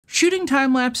Shooting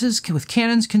time lapses with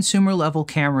Canon's consumer-level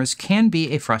cameras can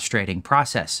be a frustrating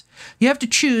process. You have to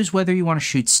choose whether you want to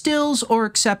shoot stills or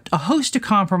accept a host of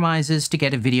compromises to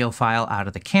get a video file out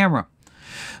of the camera.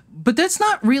 But that's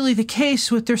not really the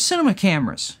case with their cinema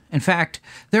cameras. In fact,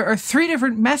 there are 3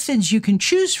 different methods you can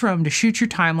choose from to shoot your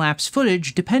time-lapse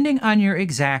footage depending on your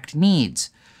exact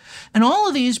needs. And all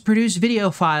of these produce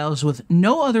video files with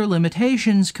no other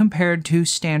limitations compared to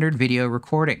standard video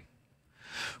recording.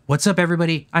 What's up,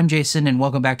 everybody? I'm Jason, and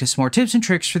welcome back to some more tips and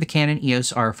tricks for the Canon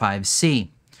EOS R5C.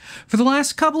 For the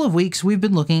last couple of weeks, we've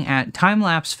been looking at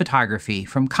time-lapse photography,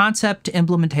 from concept to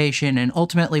implementation, and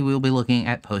ultimately we'll be looking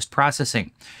at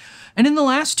post-processing. And in the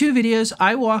last 2 videos,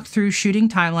 I walked through shooting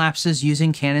time-lapses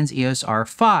using Canon's EOS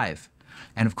R5.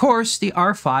 And of course, the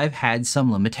R5 had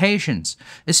some limitations,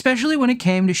 especially when it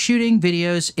came to shooting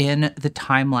videos in the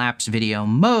time-lapse video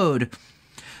mode.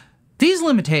 These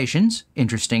limitations,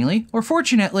 interestingly, or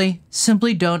fortunately,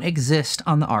 simply don't exist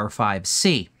on the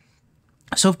R5C.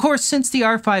 So of course, since the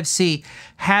R5C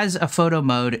has a photo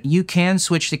mode, you can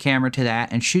switch the camera to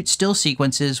that and shoot still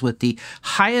sequences with the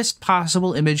highest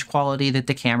possible image quality that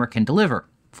the camera can deliver,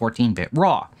 14-bit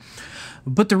RAW.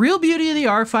 But the real beauty of the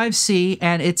R5C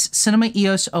and its Cinema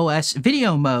EOS OS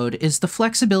video mode is the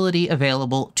flexibility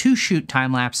available to shoot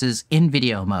time-lapses in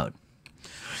video mode.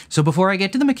 So before I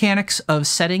get to the mechanics of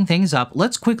setting things up,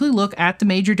 let's quickly look at the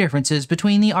major differences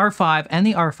between the R5 and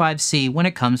the R5C when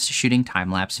it comes to shooting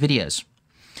time-lapse videos.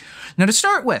 Now to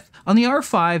start with, on the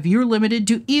R5, you're limited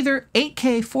to either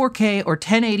 8K, 4K, or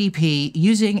 1080p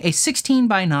using a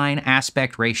 16:9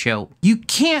 aspect ratio. You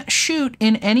can't shoot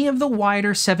in any of the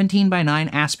wider 17:9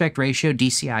 aspect ratio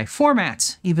DCI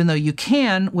formats, even though you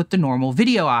can with the normal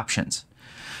video options.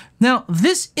 Now,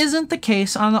 this isn't the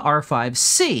case on the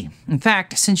R5C. In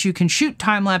fact, since you can shoot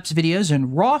time-lapse videos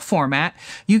in RAW format,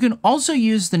 you can also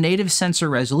use the native sensor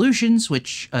resolutions,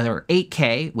 which are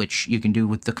 8K, which you can do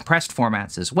with the compressed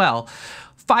formats as well,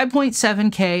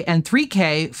 5.7K and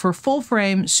 3K for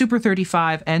full-frame, Super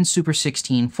 35, and Super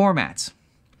 16 formats.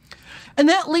 And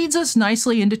that leads us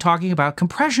nicely into talking about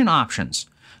compression options.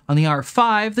 On the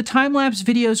R5, the time-lapse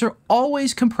videos are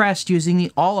always compressed using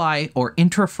the all-I or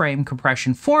intra-frame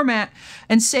compression format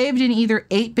and saved in either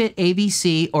 8-bit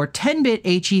AVC or 10-bit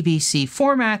HEVC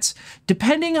formats,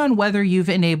 depending on whether you've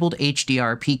enabled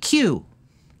HDR-PQ.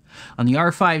 On the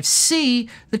R5C,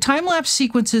 the time-lapse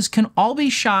sequences can all be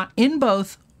shot in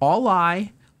both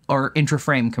all-I or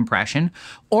intra-frame compression,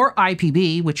 or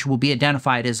IPB, which will be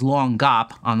identified as long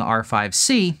GOP on the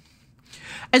R5C,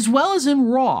 as well as in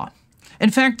RAW. In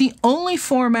fact, the only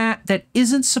format that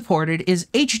isn't supported is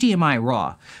HDMI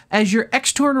RAW, as your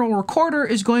external recorder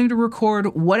is going to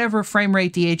record whatever frame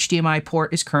rate the HDMI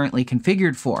port is currently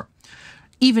configured for,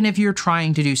 even if you're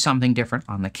trying to do something different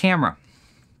on the camera.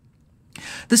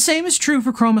 The same is true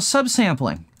for chroma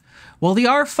subsampling. While the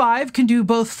R5 can do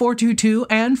both 422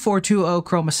 and 420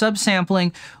 chroma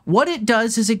subsampling, what it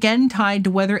does is again tied to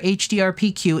whether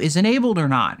HDR-PQ is enabled or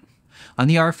not. On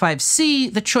the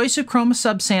R5C, the choice of chroma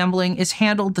subsampling is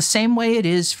handled the same way it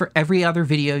is for every other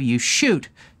video you shoot.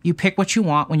 You pick what you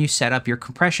want when you set up your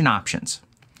compression options.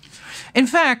 In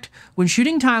fact, when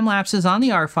shooting time-lapses on the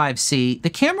R5C, the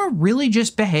camera really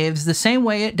just behaves the same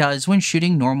way it does when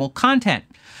shooting normal content,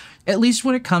 at least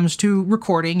when it comes to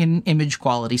recording and image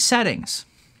quality settings.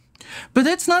 But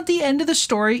that's not the end of the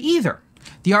story either.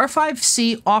 The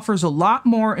R5C offers a lot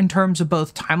more in terms of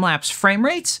both time-lapse frame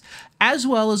rates, as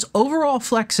well as overall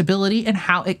flexibility in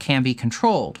how it can be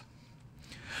controlled.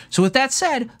 So with that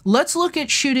said, let's look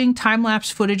at shooting time-lapse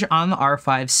footage on the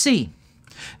R5C.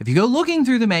 If you go looking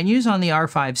through the menus on the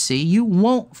R5C, you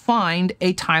won't find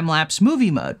a time-lapse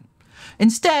movie mode.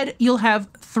 Instead, you'll have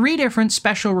 3 different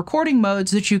special recording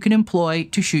modes that you can employ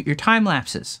to shoot your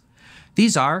time-lapses.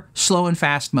 These are slow and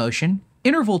fast motion,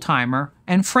 interval timer,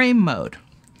 and frame mode.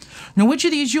 Now, which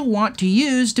of these you'll want to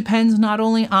use depends not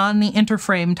only on the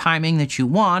interframe timing that you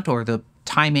want, or the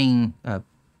timing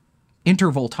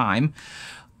interval time,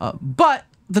 but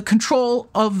the control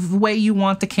of the way you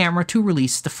want the camera to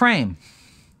release the frame.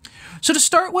 So to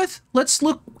start with, let's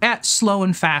look at slow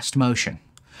and fast motion.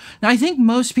 Now, I think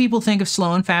most people think of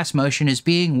slow and fast motion as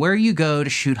being where you go to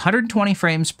shoot 120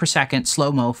 frames per second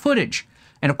slow-mo footage.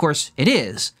 And of course, it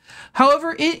is.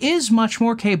 However, it is much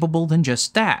more capable than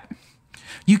just that.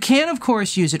 You can, of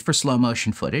course, use it for slow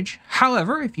motion footage.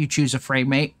 However, if you choose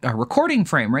a recording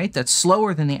frame rate that's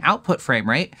slower than the output frame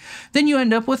rate, then you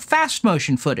end up with fast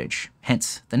motion footage,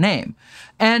 hence the name.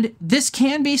 And this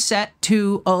can be set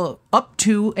to up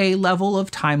to a level of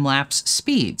time-lapse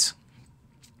speeds.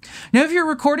 Now, if your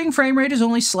recording frame rate is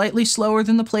only slightly slower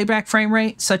than the playback frame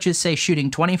rate, such as, say,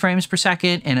 shooting 20 frames per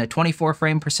second in a 24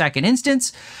 frame per second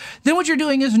instance, then what you're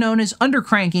doing is known as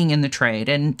undercranking in the trade,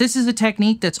 and this is a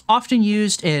technique that's often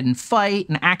used in fight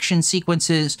and action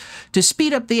sequences to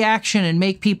speed up the action and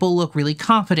make people look really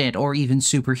confident or even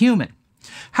superhuman.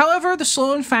 However, the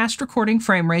slow and fast recording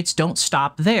frame rates don't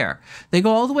stop there. They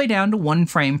go all the way down to 1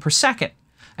 frame per second.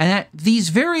 And at these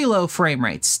very low frame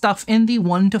rates, stuff in the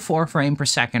 1 to 4 frame per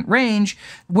second range,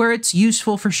 where it's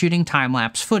useful for shooting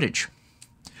time-lapse footage.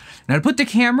 Now, to put the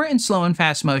camera in slow and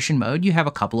fast motion mode, you have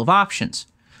a couple of options.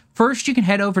 First, you can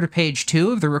head over to page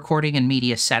 2 of the Recording and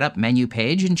Media Setup menu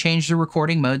page and change the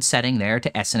recording mode setting there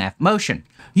to S&F motion.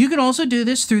 You can also do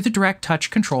this through the Direct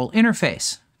Touch Control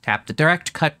interface. Tap the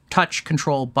Direct Touch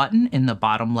Control button in the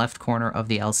bottom left corner of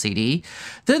the LCD,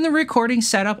 then the Recording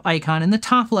Setup icon in the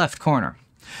top left corner.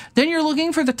 Then you're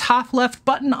looking for the top left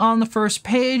button on the first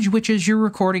page, which is your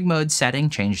recording mode setting.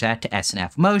 Change that to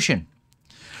S&F motion.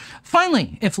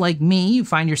 Finally, if like me, you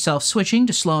find yourself switching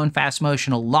to slow and fast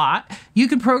motion a lot, you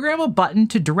can program a button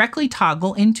to directly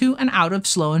toggle into and out of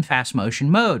slow and fast motion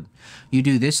mode. You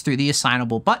do this through the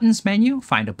Assignable Buttons menu,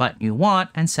 find a button you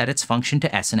want, and set its function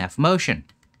to S&F motion.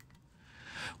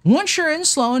 Once you're in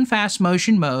slow and fast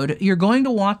motion mode, you're going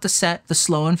to want to set the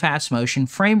slow and fast motion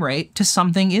frame rate to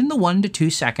something in the 1 to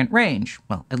 2 second range.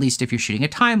 Well, at least if you're shooting a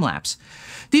time lapse.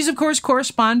 These, of course,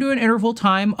 correspond to an interval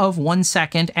time of 1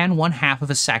 second and 1/2 of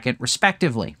a second,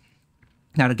 respectively.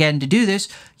 Now, again, to do this,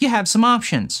 you have some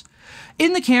options.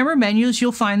 In the camera menus,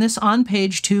 you'll find this on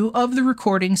page 2 of the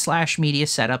Recording/Media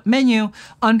Setup menu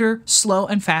under Slow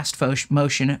and Fast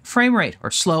Motion Frame Rate,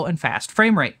 or Slow and Fast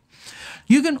Frame Rate.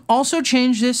 You can also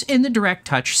change this in the Direct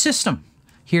Touch system.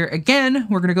 Here again,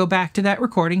 we're going to go back to that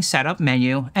Recording Setup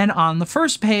menu, and on the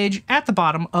first page, at the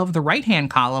bottom of the right-hand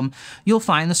column, you'll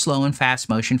find the Slow and Fast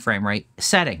Motion Frame Rate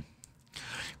setting.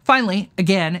 Finally,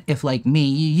 again, if like me,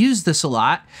 you use this a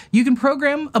lot, you can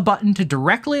program a button to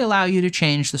directly allow you to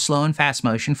change the slow and fast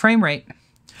motion frame rate.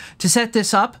 To set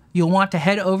this up, you'll want to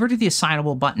head over to the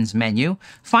Assignable Buttons menu,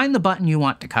 find the button you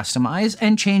want to customize,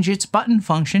 and change its button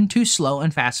function to Slow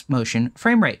and Fast Motion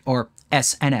Frame Rate, or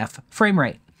S&F frame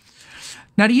rate.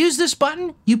 Now, to use this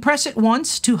button, you press it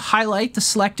once to highlight the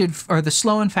selected or the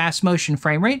slow and fast motion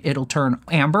frame rate. It'll turn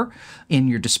amber in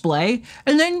your display,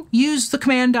 and then use the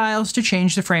command dials to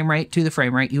change the frame rate to the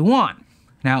frame rate you want.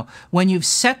 Now, when you've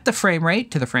set the frame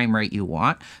rate to the frame rate you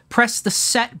want, press the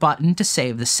Set button to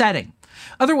save the setting.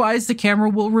 Otherwise, the camera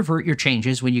will revert your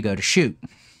changes when you go to shoot.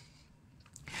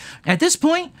 At this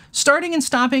point, starting and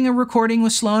stopping a recording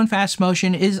with slow and fast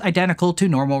motion is identical to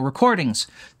normal recordings.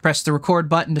 Press the Record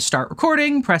button to start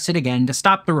recording, press it again to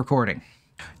stop the recording.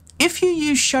 If you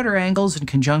use shutter angles in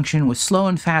conjunction with slow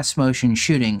and fast motion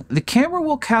shooting, the camera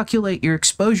will calculate your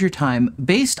exposure time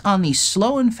based on the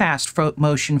slow and fast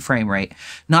motion frame rate,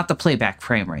 not the playback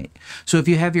frame rate. So if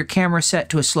you have your camera set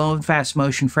to a slow and fast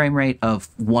motion frame rate of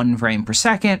 1 frame per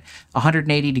second,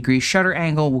 180-degree shutter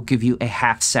angle will give you a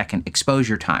half-second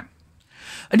exposure time.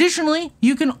 Additionally,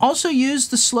 you can also use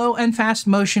the slow and fast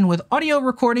motion with audio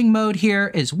recording mode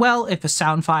here as well if a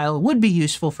sound file would be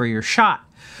useful for your shot.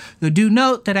 Do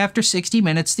note that after 60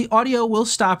 minutes, the audio will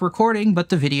stop recording, but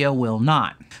the video will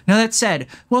not. Now that said,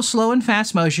 while slow and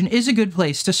fast motion is a good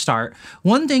place to start,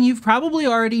 one thing you've probably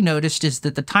already noticed is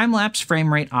that the time-lapse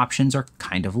frame rate options are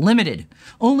kind of limited.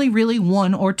 Only really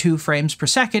 1 or 2 frames per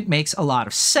second makes a lot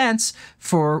of sense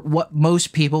for what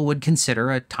most people would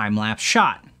consider a time-lapse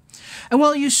shot. And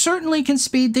while you certainly can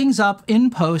speed things up in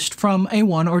post from a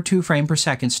 1 or 2 frame per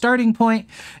second starting point,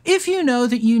 if you know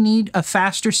that you need a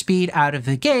faster speed out of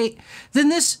the gate, then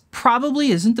this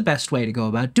probably isn't the best way to go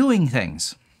about doing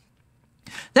things.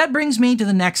 That brings me to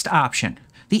the next option,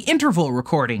 the interval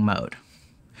recording mode.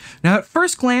 Now at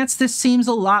first glance, this seems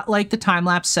a lot like the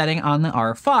time-lapse setting on the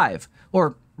R5,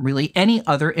 or really any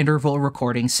other interval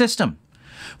recording system.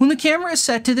 When the camera is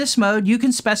set to this mode, you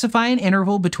can specify an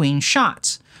interval between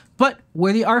shots. But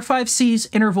where the R5C's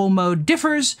interval mode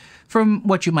differs from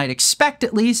what you might expect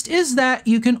at least is that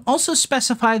you can also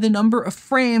specify the number of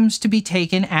frames to be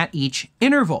taken at each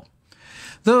interval.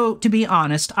 Though, to be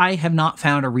honest, I have not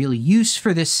found a real use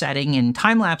for this setting in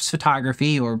time-lapse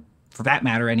photography or, for that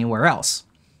matter, anywhere else.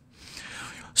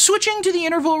 Switching to the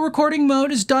interval recording mode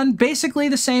is done basically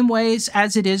the same ways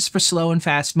as it is for slow and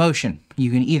fast motion. You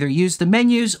can either use the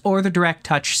menus or the Direct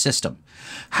Touch system.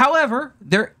 However,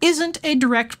 there isn't a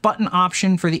direct button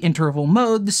option for the interval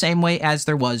mode the same way as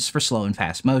there was for slow and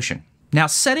fast motion. Now,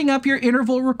 setting up your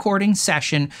interval recording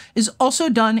session is also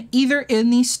done either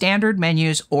in the standard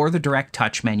menus or the Direct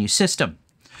Touch menu system.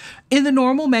 In the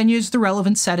normal menus, the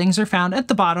relevant settings are found at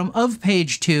the bottom of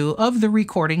page 2 of the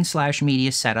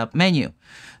recording/media setup menu.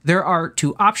 There are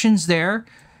two options there: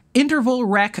 interval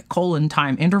rec :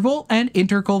 time interval and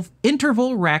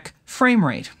interval rec frame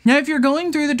rate. Now, if you're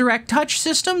going through the direct touch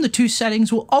system, the two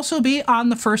settings will also be on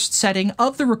the first setting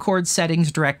of the record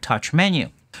settings direct touch menu.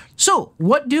 So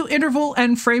what do interval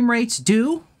and frame rates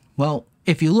do? Well,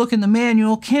 if you look in the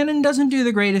manual, Canon doesn't do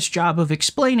the greatest job of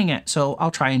explaining it, so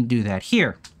I'll try and do that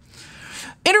here.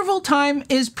 Interval time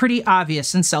is pretty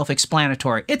obvious and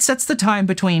self-explanatory. It sets the time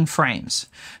between frames.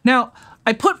 Now,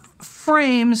 I put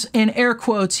frames in air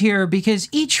quotes here because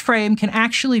each frame can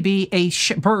actually be a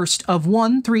burst of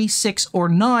 1, 3, 6, or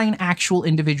 9 actual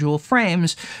individual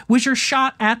frames, which are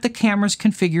shot at the camera's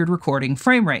configured recording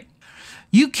frame rate.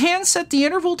 You can set the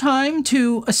interval time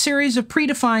to a series of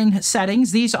predefined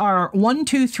settings. These are 1,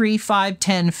 2, 3, 5,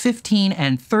 10, 15,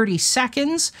 and 30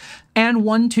 seconds, and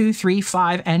 1, 2, 3,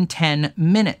 5, and 10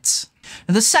 minutes.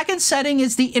 Now, the second setting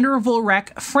is the interval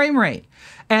rec frame rate,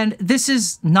 and this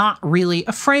is not really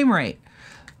a frame rate.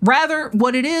 Rather,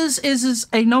 what it is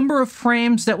a number of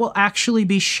frames that will actually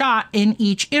be shot in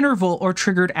each interval or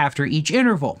triggered after each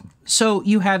interval. So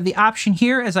you have the option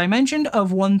here, as I mentioned,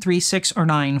 of 1, 3, 6, or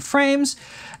 9 frames,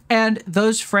 and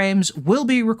those frames will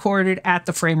be recorded at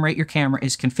the frame rate your camera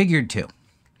is configured to.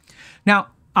 Now,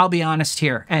 I'll be honest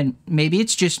here, and maybe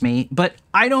it's just me, but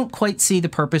I don't quite see the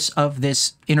purpose of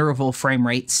this interval frame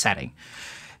rate setting.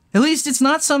 At least it's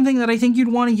not something that I think you'd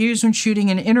want to use when shooting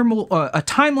a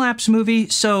time-lapse movie,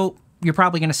 so you're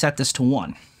probably going to set this to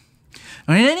 1.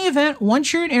 And in any event,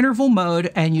 once you're in interval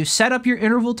mode and you set up your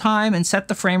interval time and set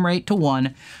the frame rate to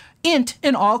 1, INT,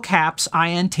 in all caps,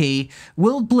 INT,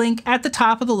 will blink at the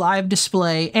top of the live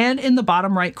display and in the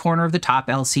bottom right corner of the top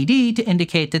LCD to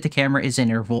indicate that the camera is in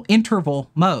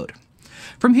interval mode.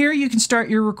 From here, you can start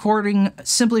your recording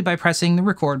simply by pressing the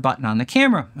record button on the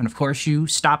camera. And of course, you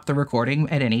stop the recording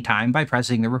at any time by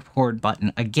pressing the record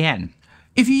button again.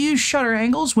 If you use shutter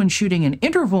angles when shooting in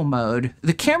interval mode,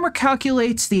 the camera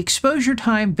calculates the exposure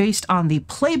time based on the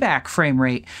playback frame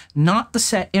rate, not the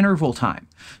set interval time.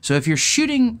 So if you're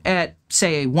shooting at,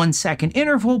 say, a 1-second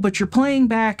interval, but you're playing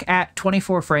back at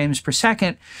 24 frames per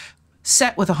second,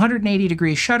 set with a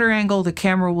 180-degree shutter angle, the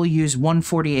camera will use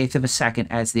 1/48 of a second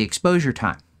as the exposure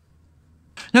time.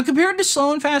 Now, compared to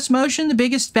slow and fast motion, the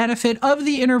biggest benefit of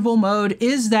the interval mode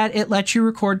is that it lets you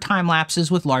record time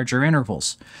lapses with larger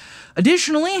intervals.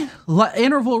 Additionally,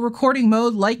 interval recording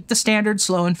mode, like the standard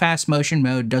slow and fast motion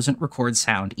mode, doesn't record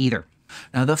sound either.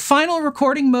 Now, the final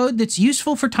recording mode that's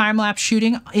useful for time-lapse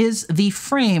shooting is the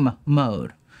frame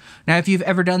mode. Now, if you've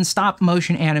ever done stop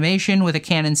motion animation with a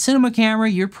Canon cinema camera,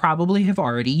 you probably have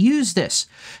already used this.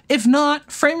 If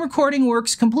not, frame recording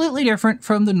works completely different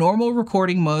from the normal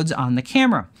recording modes on the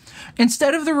camera.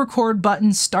 Instead of the record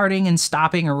button starting and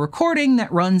stopping a recording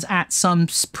that runs at some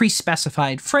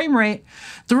pre-specified frame rate,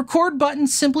 the record button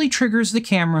simply triggers the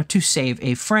camera to save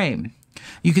a frame.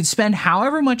 You can spend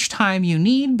however much time you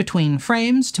need between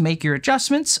frames to make your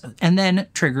adjustments and then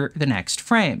trigger the next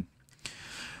frame.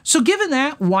 So given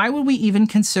that, why would we even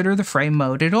consider the frame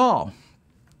mode at all?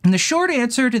 And the short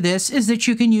answer to this is that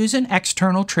you can use an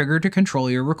external trigger to control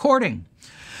your recording.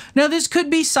 Now, this could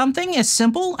be something as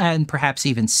simple and perhaps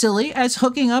even silly as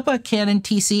hooking up a Canon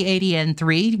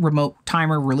TC80N3 remote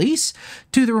timer release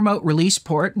to the remote release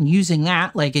port and using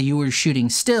that like you were shooting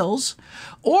stills,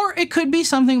 or it could be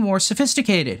something more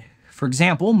sophisticated. For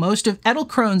example, most of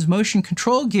Edelkron's motion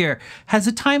control gear has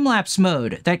a time-lapse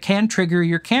mode that can trigger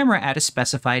your camera at a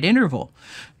specified interval.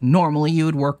 Normally, you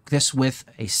would work this with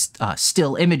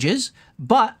still images,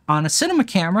 but on a cinema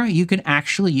camera, you can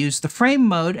actually use the frame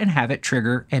mode and have it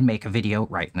trigger and make a video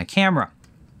right in the camera.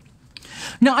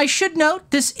 Now, I should note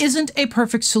this isn't a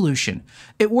perfect solution.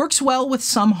 It works well with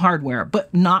some hardware,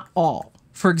 but not all.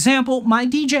 For example, my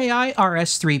DJI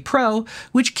RS3 Pro,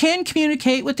 which can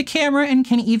communicate with the camera and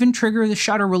can even trigger the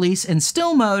shutter release in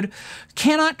still mode,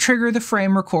 cannot trigger the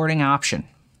frame recording option.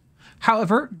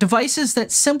 However, devices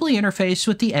that simply interface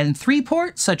with the N3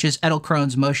 port, such as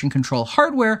Edelkron's motion control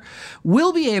hardware,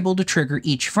 will be able to trigger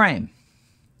each frame.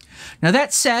 Now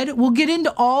that said, we'll get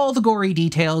into all the gory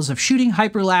details of shooting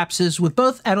hyperlapses with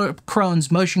both Edelkron's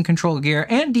motion control gear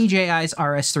and DJI's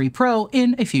RS3 Pro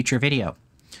in a future video.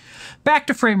 Back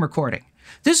to frame recording.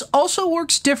 This also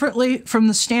works differently from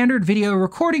the standard video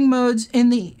recording modes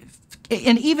and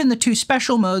even the two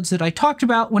special modes that I talked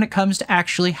about when it comes to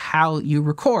actually how you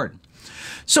record.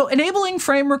 So enabling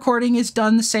frame recording is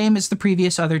done the same as the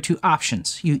previous other two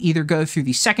options. You either go through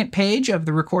the second page of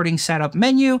the recording setup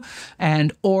menu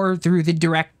or through the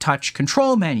direct touch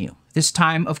control menu. This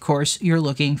time, of course, you're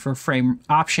looking for frame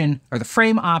option or the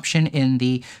frame option in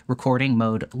the recording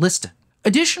mode list.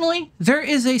 Additionally, there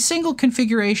is a single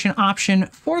configuration option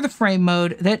for the frame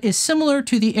mode that is similar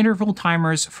to the interval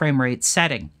timer's frame rate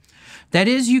setting. That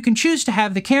is, you can choose to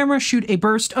have the camera shoot a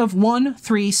burst of 1,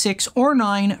 3, 6, or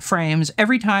 9 frames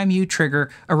every time you trigger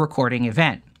a recording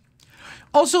event.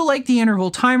 Also, like the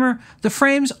interval timer, the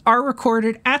frames are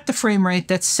recorded at the frame rate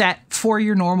that's set for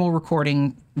your normal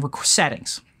recording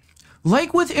settings.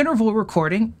 Like with interval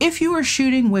recording, if you are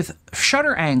shooting with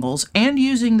shutter angles and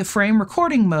using the frame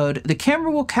recording mode, the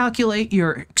camera will calculate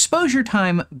your exposure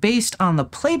time based on the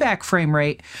playback frame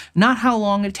rate, not how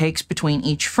long it takes between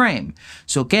each frame.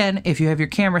 So again, if you have your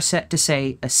camera set to,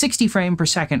 say, a 60 frame per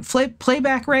second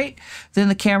playback rate, then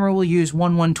the camera will use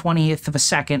 1/120th of a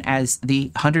second as the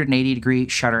 180-degree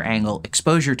shutter angle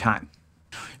exposure time.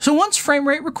 So once frame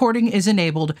rate recording is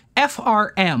enabled,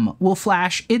 FRM will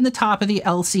flash in the top of the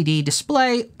LCD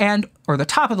display or the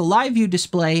top of the live view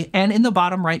display and in the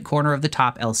bottom right corner of the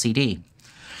top LCD.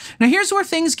 Now here's where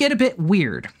things get a bit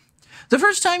weird. The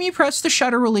first time you press the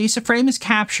shutter release, a frame is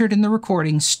captured and the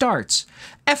recording starts.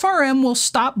 FRM will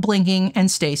stop blinking and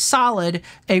stay solid.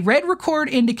 A red record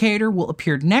indicator will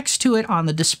appear next to it on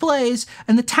the displays,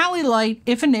 and the tally light,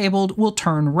 if enabled, will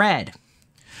turn red.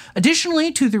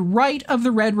 Additionally, to the right of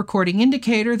the red recording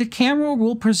indicator, the camera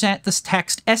will present this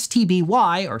text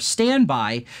STBY, or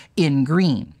standby, in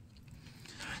green.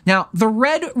 Now, the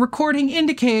red recording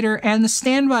indicator and the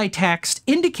standby text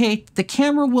indicate the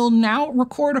camera will now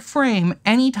record a frame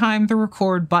anytime the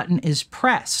record button is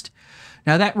pressed.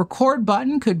 Now, that record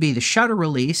button could be the shutter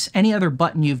release, any other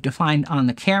button you've defined on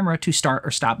the camera to start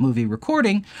or stop movie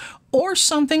recording, or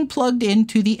something plugged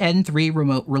into the N3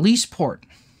 remote release port.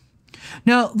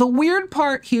 Now, the weird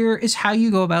part here is how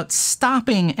you go about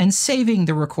stopping and saving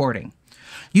the recording.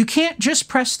 You can't just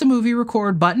press the movie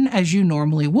record button as you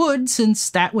normally would, since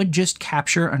that would just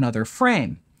capture another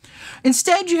frame.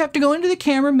 Instead, you have to go into the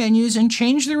camera menus and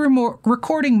change the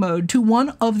recording mode to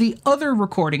one of the other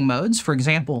recording modes, for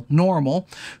example, normal,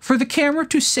 for the camera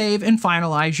to save and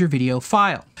finalize your video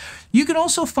file. You can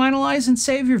also finalize and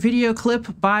save your video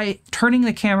clip by turning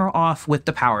the camera off with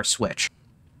the power switch.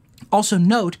 Also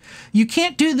note, you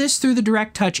can't do this through the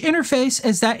direct touch interface,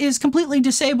 as that is completely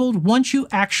disabled once you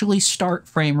actually start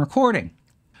frame recording.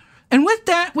 And with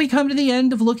that, we come to the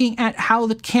end of looking at how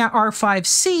the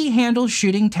R5C handles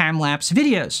shooting time-lapse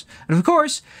videos. And of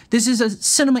course, this is a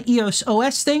Cinema EOS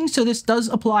OS thing, so this does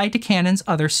apply to Canon's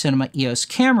other Cinema EOS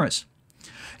cameras.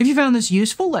 If you found this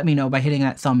useful, let me know by hitting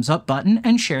that thumbs up button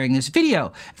and sharing this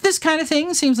video. If this kind of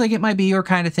thing seems like it might be your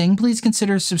kind of thing, please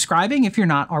consider subscribing if you're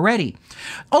not already.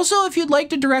 Also, if you'd like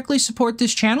to directly support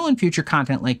this channel and future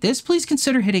content like this, please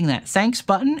consider hitting that thanks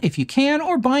button if you can,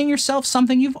 or buying yourself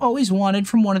something you've always wanted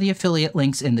from one of the affiliate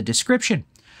links in the description.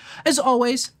 As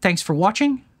always, thanks for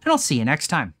watching, and I'll see you next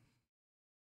time.